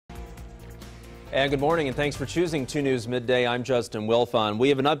And good morning, and thanks for choosing 2 News Midday. I'm Justin Wilfon. We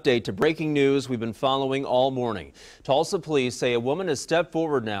have an update to breaking news we've been following all morning. Tulsa police say a woman has stepped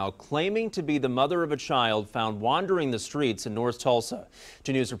forward now claiming to be the mother of a child found wandering the streets in North Tulsa.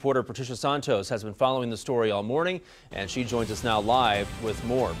 2 News reporter Patricia Santos has been following the story all morning, and she joins us now live with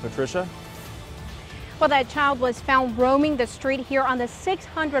more. Patricia? Well, that child was found roaming the street here on the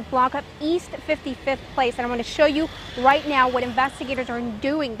 600 block of East 55th Place. And I want to show you right now what investigators are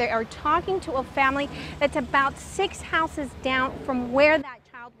doing. They are talking to a family that's about 6 houses down from where that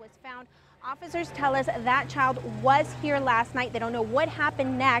child was found. Officers tell us that child was here last night. They don't know what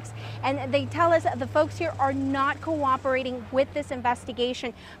happened next, and they tell us the folks here are not cooperating with this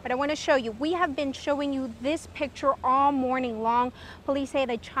investigation. But I want to show you, we have been showing you this picture all morning long. Police say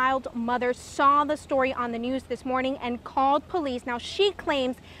the child's mother saw the story on the news this morning and called police. Now, she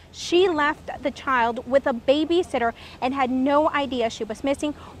claims she left the child with a babysitter and had no idea she was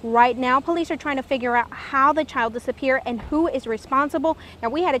missing. Right now, police are trying to figure out how the child disappeared and who is responsible. Now,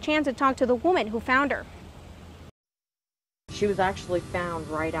 we had a chance to talk to the woman who found her. She was actually found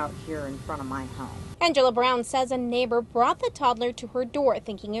right out here in front of my home. Angela Brown says a neighbor brought the toddler to her door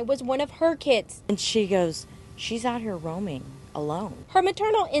thinking it was one of her kids. And she goes, "She's out here roaming alone." Her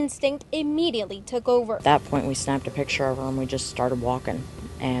maternal instinct immediately took over. At that point, we snapped a picture of her and we just started walking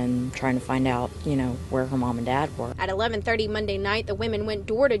and trying to find out, where her mom and dad were. At 11:30 Monday night, the women went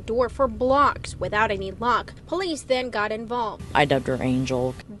door to door for blocks without any luck. Police then got involved. I dubbed her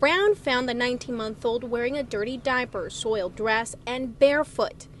Angel. Brown found the 19-month-old wearing a dirty diaper, soiled dress, and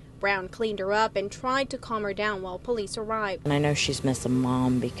barefoot. Brown cleaned her up and tried to calm her down while police arrived. And I know she's missing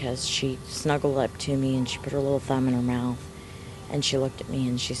Mom because she snuggled up to me and she put her little thumb in her mouth and she looked at me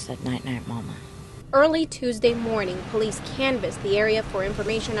and she said, "Night, night, Mama." Early Tuesday morning, police canvassed the area for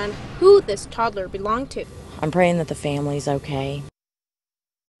information on who this toddler belonged to. I'm praying that the family's okay.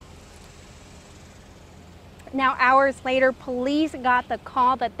 Now, hours later, police got the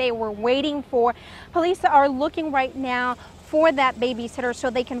call that they were waiting for. Police are looking right now for that babysitter so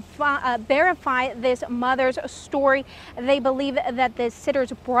they can verify this mother's story. They believe that this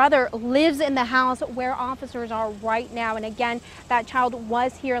sitter's brother lives in the house where officers are right now. And again, that child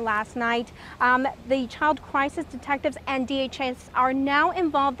was here last night. The child crisis detectives and DHS are now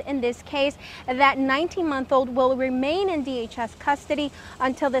involved in this case. That 19-month-old will remain in DHS custody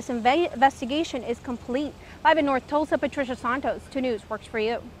until this investigation is complete. Live in North Tulsa, Patricia Santos, 2 News works for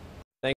you.